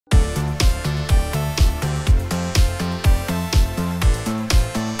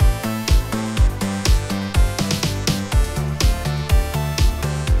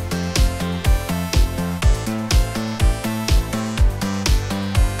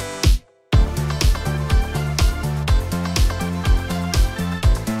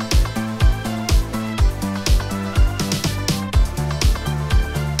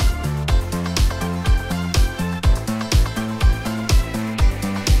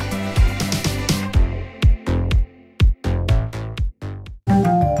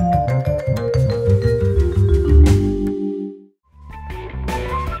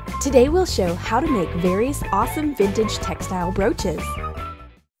Today we'll show how to make various awesome vintage textile brooches.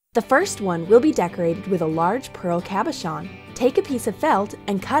 The first one will be decorated with a large pearl cabochon. Take a piece of felt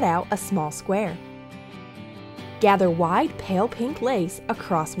and cut out a small square. Gather wide pale pink lace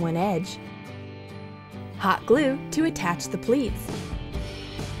across one edge. Hot glue to attach the pleats.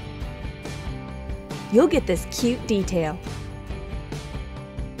 You'll get this cute detail.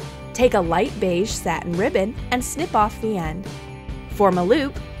 Take a light beige satin ribbon and snip off the end. Form a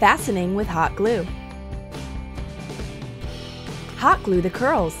loop, fastening with hot glue. Hot glue the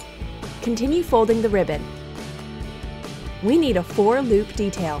curls. Continue folding the ribbon. We need a 4-loop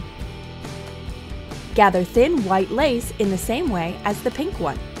detail. Gather thin white lace in the same way as the pink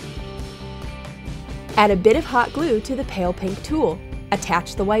one. Add a bit of hot glue to the pale pink tulle.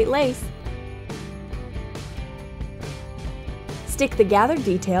 Attach the white lace. Stick the gathered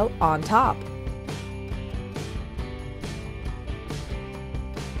detail on top.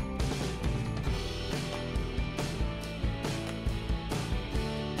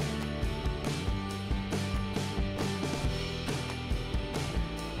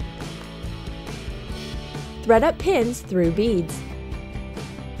 Thread up pins through beads.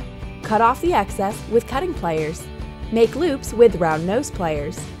 Cut off the excess with cutting pliers. Make loops with round nose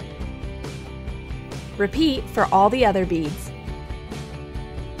pliers. Repeat for all the other beads.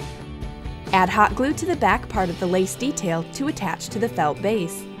 Add hot glue to the back part of the lace detail to attach to the felt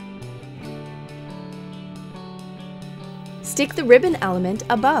base. Stick the ribbon element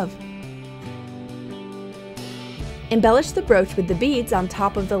above. Embellish the brooch with the beads on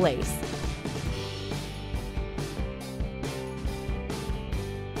top of the lace.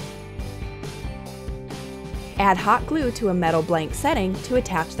 Add hot glue to a metal blank setting to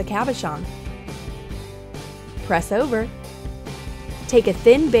attach the cabochon. Press over. Take a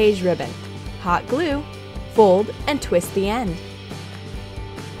thin beige ribbon, hot glue, fold and twist the end.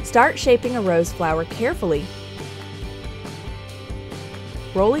 Start shaping a rose flower carefully,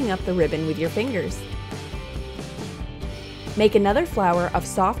 rolling up the ribbon with your fingers. Make another flower of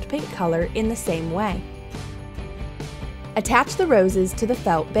soft pink color in the same way. Attach the roses to the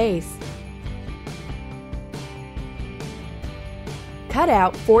felt base. Cut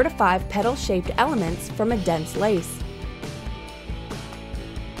out 4 to 5 petal-shaped elements from a dense lace.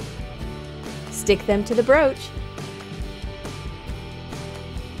 Stick them to the brooch.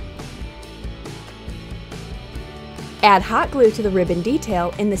 Add hot glue to the ribbon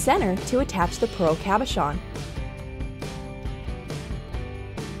detail in the center to attach the pearl cabochon.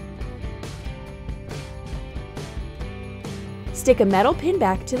 Stick a metal pin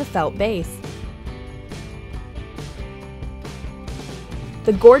back to the felt base.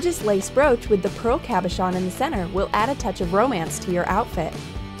 The gorgeous lace brooch with the pearl cabochon in the center will add a touch of romance to your outfit.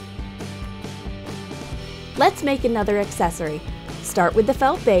 Let's make another accessory. Start with the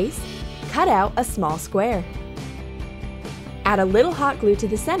felt base, cut out a small square. Add a little hot glue to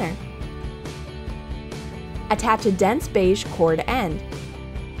the center. Attach a dense beige cord end.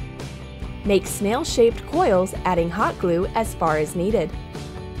 Make snail-shaped coils, adding hot glue as far as needed.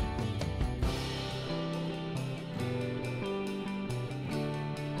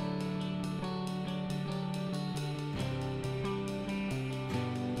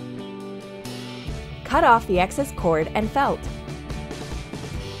 Cut off the excess cord and felt.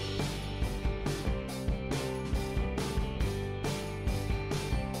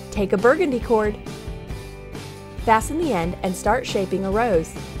 Take a burgundy cord. Fasten the end and start shaping a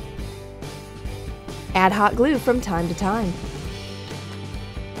rose. Add hot glue from time to time.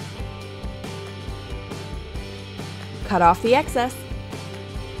 Cut off the excess.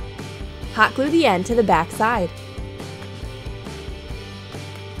 Hot glue the end to the back side.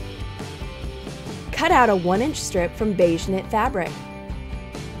 Cut out a 1-inch strip from beige knit fabric.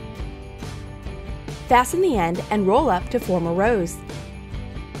 Fasten the end and roll up to form a rose.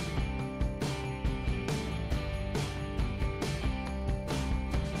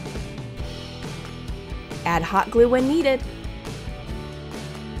 Add hot glue when needed.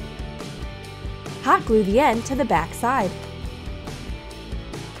 Hot glue the end to the back side.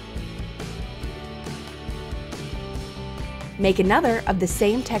 Make another of the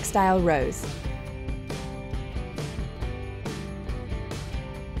same textile rose.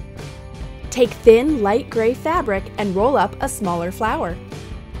 Take thin, light gray fabric and roll up a smaller flower.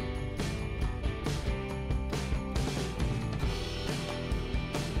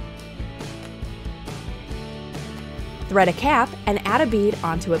 Thread a cap and add a bead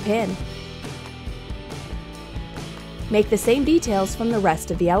onto a pin. Make the same details from the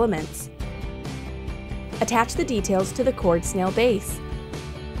rest of the elements. Attach the details to the cord snail base.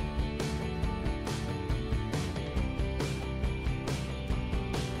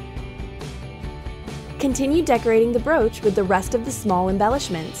 Continue decorating the brooch with the rest of the small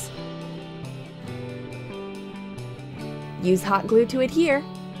embellishments. Use hot glue to adhere.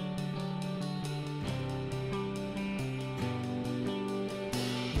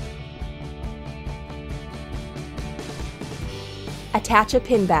 Attach a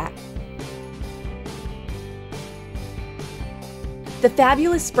pin back. The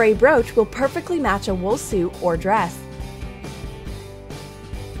fabulous spray brooch will perfectly match a wool suit or dress.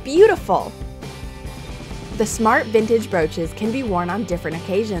 Beautiful! The smart vintage brooches can be worn on different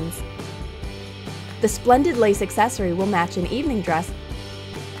occasions. The splendid lace accessory will match an evening dress,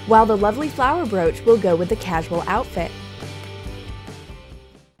 while the lovely flower brooch will go with the casual outfit.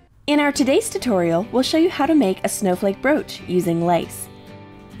 In our today's tutorial, we'll show you how to make a snowflake brooch using lace.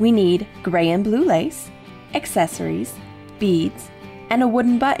 We need gray and blue lace, accessories, beads, and a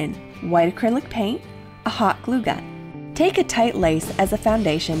wooden button, white acrylic paint, a hot glue gun. Take a tight lace as a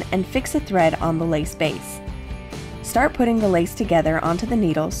foundation and fix a thread on the lace base. Start putting the lace together onto the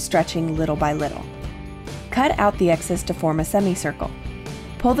needle, stretching little by little. Cut out the excess to form a semicircle.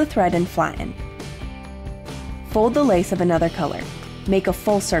 Pull the thread and flatten. Fold the lace of another color. Make a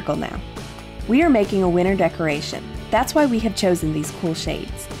full circle now. We are making a winter decoration. That's why we have chosen these cool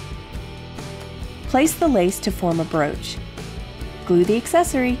shades. Place the lace to form a brooch. Glue the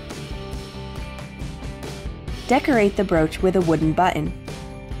accessory. Decorate the brooch with a wooden button.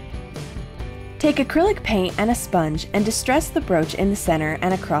 Take acrylic paint and a sponge and distress the brooch in the center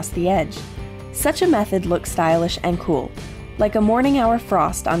and across the edge. Such a method looks stylish and cool, like a morning hour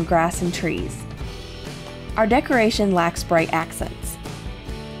frost on grass and trees. Our decoration lacks bright accents.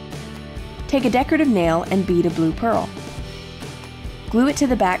 Take a decorative nail and bead a blue pearl. Glue it to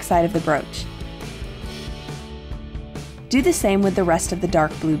the back side of the brooch. Do the same with the rest of the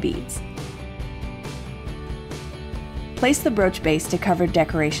dark blue beads. Place the brooch base to cover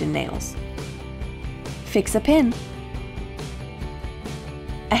decoration nails. Fix a pin.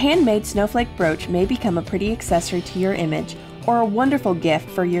 A handmade snowflake brooch may become a pretty accessory to your image or a wonderful gift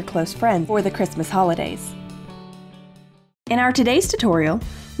for your close friends for the Christmas holidays. In our today's tutorial,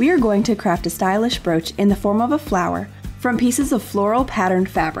 we are going to craft a stylish brooch in the form of a flower from pieces of floral patterned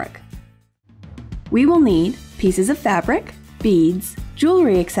fabric. We will need pieces of fabric, beads,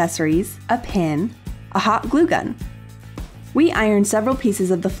 jewelry accessories, a pin, a hot glue gun. We ironed several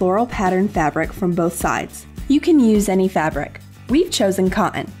pieces of the floral patterned fabric from both sides. You can use any fabric. We've chosen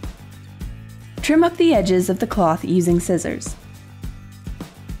cotton. Trim up the edges of the cloth using scissors.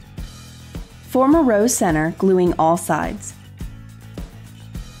 Form a rose center, gluing all sides.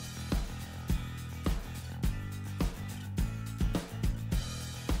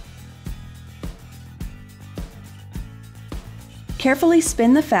 Carefully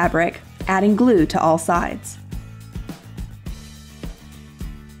spin the fabric, adding glue to all sides.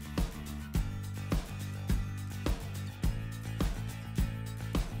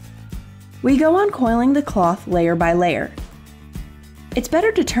 We go on coiling the cloth layer by layer. It's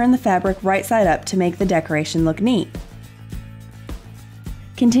better to turn the fabric right side up to make the decoration look neat.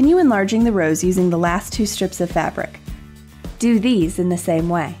 Continue enlarging the rose using the last two strips of fabric. Do these in the same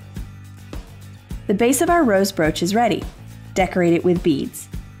way. The base of our rose brooch is ready. Decorate it with beads.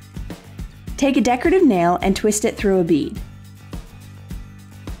 Take a decorative nail and twist it through a bead.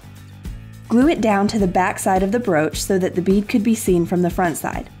 Glue it down to the back side of the brooch so that the bead could be seen from the front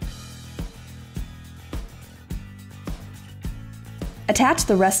side. Attach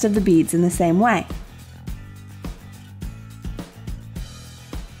the rest of the beads in the same way.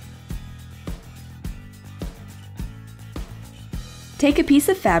 Take a piece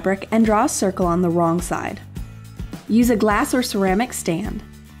of fabric and draw a circle on the wrong side. Use a glass or ceramic stand.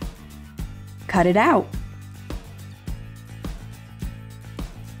 Cut it out.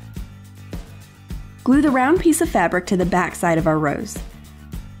 Glue the round piece of fabric to the back side of our rose.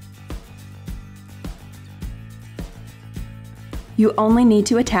 You only need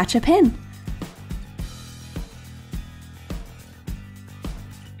to attach a pin.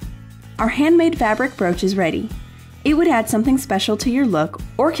 Our handmade fabric brooch is ready. It would add something special to your look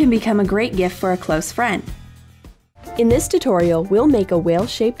or can become a great gift for a close friend. In this tutorial, we'll make a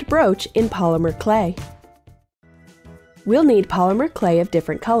whale-shaped brooch in polymer clay. We'll need polymer clay of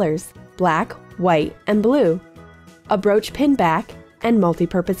different colors, black, white, and blue, a brooch pin back, and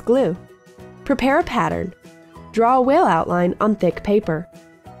multi-purpose glue. Prepare a pattern. Draw a whale outline on thick paper.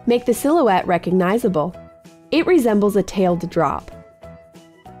 Make the silhouette recognizable. It resembles a tailed drop.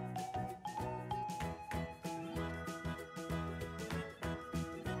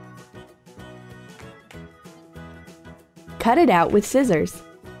 Cut it out with scissors.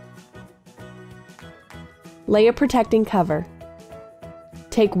 Lay a protecting cover.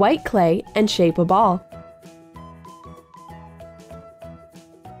 Take white clay and shape a ball.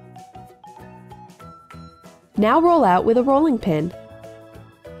 Now roll out with a rolling pin.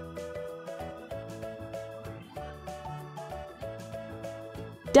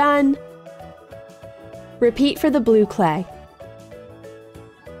 Done! Repeat for the blue clay.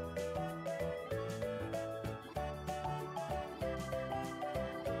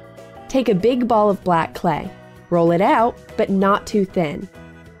 Take a big ball of black clay. Roll it out, but not too thin.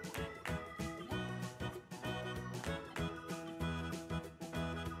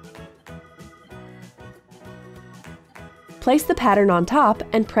 Place the pattern on top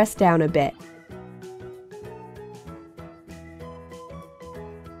and press down a bit.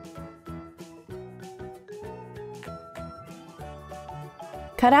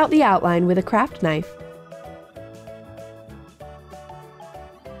 Cut out the outline with a craft knife.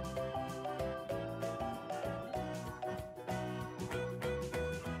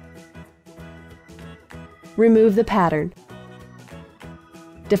 Remove the pattern.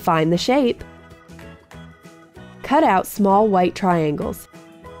 Define the shape. Cut out small white triangles.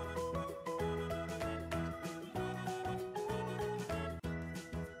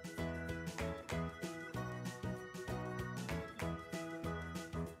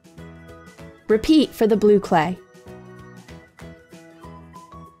 Repeat for the blue clay.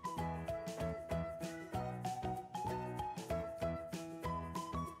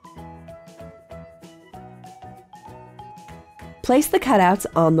 Place the cutouts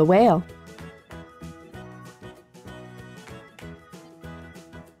on the whale.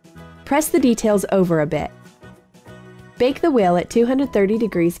 Press the details over a bit. Bake the whale at 230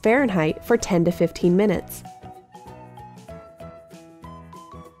 degrees Fahrenheit for 10 to 15 minutes.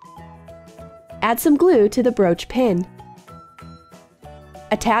 Add some glue to the brooch pin.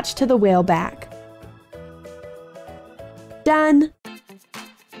 Attach to the whale back. Done!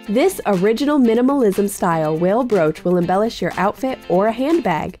 This original minimalism style whale brooch will embellish your outfit or a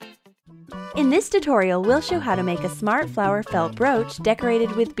handbag. In this tutorial, we'll show how to make a smart flower felt brooch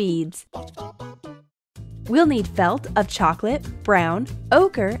decorated with beads. We'll need felt of chocolate, brown,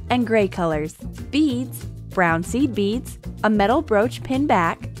 ochre, and gray colors, beads, brown seed beads, a metal brooch pin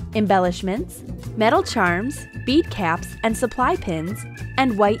back, embellishments, metal charms, bead caps and supply pins,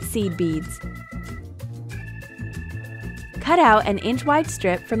 and white seed beads. Cut out an inch-wide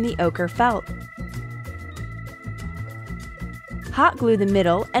strip from the ochre felt. Hot glue the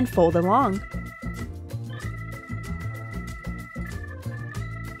middle and fold along.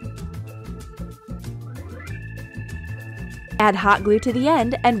 Add hot glue to the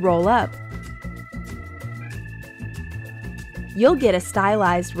end and roll up. You'll get a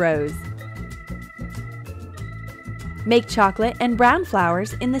stylized rose. Make chocolate and brown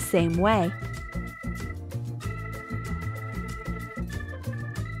flowers in the same way.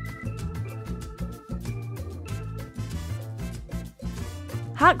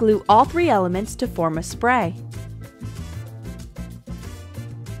 Hot glue all three elements to form a spray.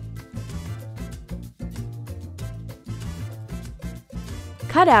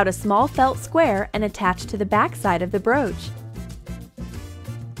 Cut out a small felt square and attach to the back side of the brooch.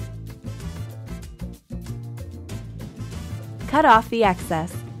 Cut off the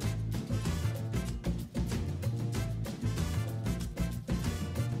excess.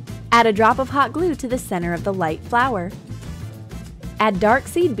 Add a drop of hot glue to the center of the light flower. Add dark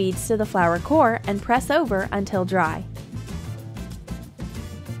seed beads to the flower core and press over until dry.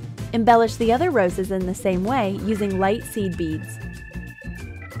 Embellish the other roses in the same way using light seed beads.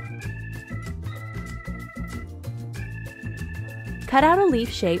 Cut out a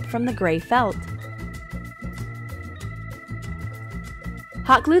leaf shape from the gray felt.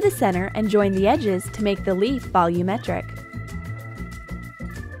 Hot glue the center and join the edges to make the leaf volumetric.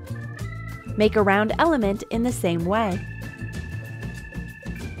 Make a round element in the same way.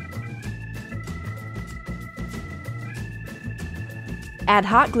 Add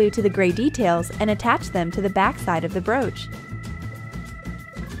hot glue to the gray details and attach them to the back side of the brooch.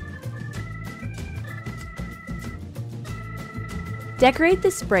 Decorate the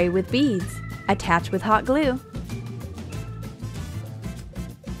spray with beads. Attach with hot glue.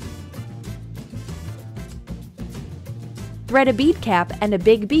 Thread a bead cap and a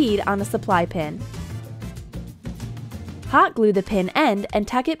big bead on a supply pin. Hot glue the pin end and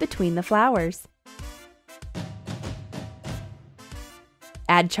tuck it between the flowers.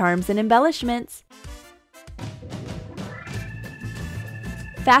 Add charms and embellishments.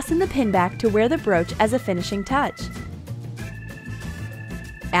 Fasten the pin back to wear the brooch as a finishing touch.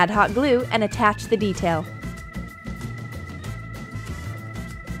 Add hot glue and attach the detail.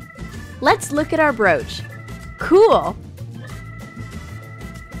 Let's look at our brooch. Cool!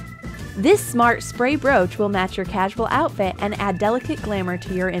 This smart spray brooch will match your casual outfit and add delicate glamour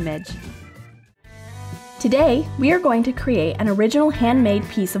to your image. Today, we are going to create an original handmade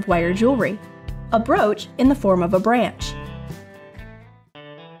piece of wire jewelry, a brooch in the form of a branch.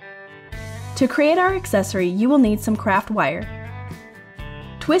 To create our accessory, you will need some craft wire.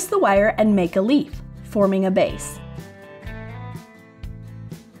 Twist the wire and make a leaf, forming a base.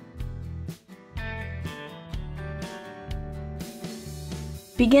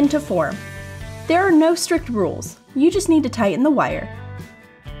 Begin to form. There are no strict rules, you just need to tighten the wire.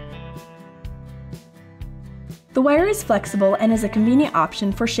 The wire is flexible and is a convenient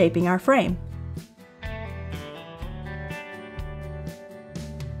option for shaping our frame.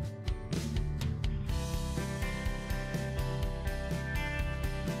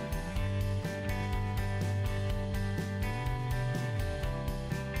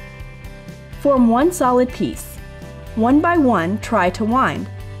 Form one solid piece. One by one, try to wind,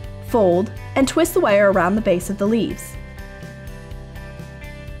 fold, and twist the wire around the base of the leaves.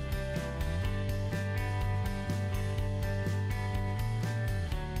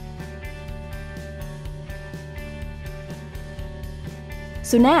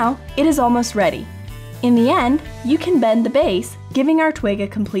 So now, it is almost ready. In the end, you can bend the base, giving our twig a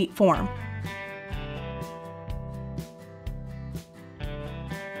complete form.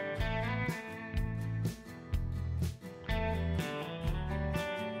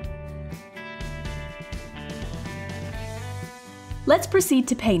 Let's proceed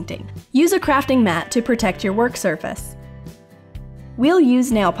to painting. Use a crafting mat to protect your work surface. We'll use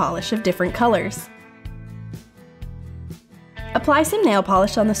nail polish of different colors. Apply some nail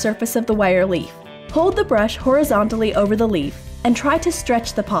polish on the surface of the wire leaf. Hold the brush horizontally over the leaf and try to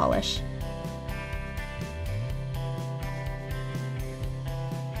stretch the polish.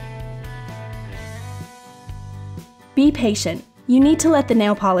 Be patient. You need to let the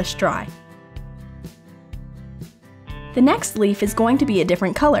nail polish dry. The next leaf is going to be a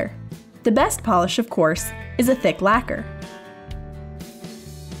different color. The best polish, of course, is a thick lacquer.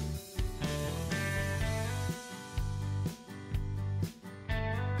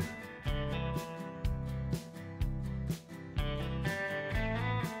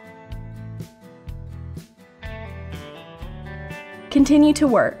 Continue to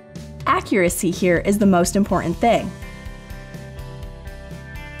work. Accuracy here is the most important thing.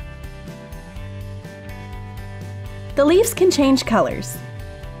 The leaves can change colors.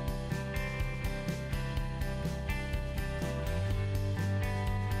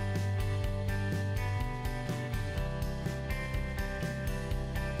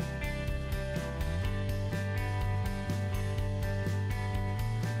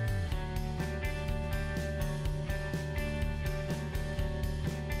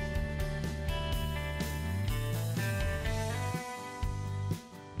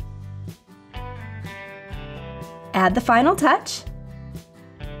 Add the final touch.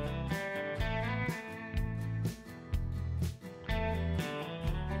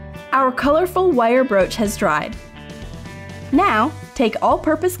 Our colorful wire brooch has dried. Now, take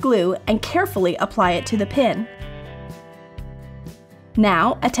all-purpose glue and carefully apply it to the pin.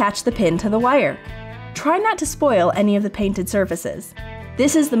 Now, attach the pin to the wire. Try not to spoil any of the painted surfaces.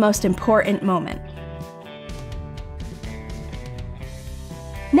 This is the most important moment.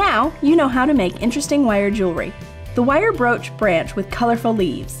 Now, you know how to make interesting wire jewelry. The wire brooch branch with colorful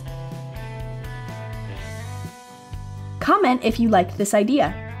leaves. Comment if you liked this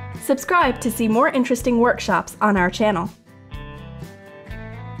idea. Subscribe to see more interesting workshops on our channel.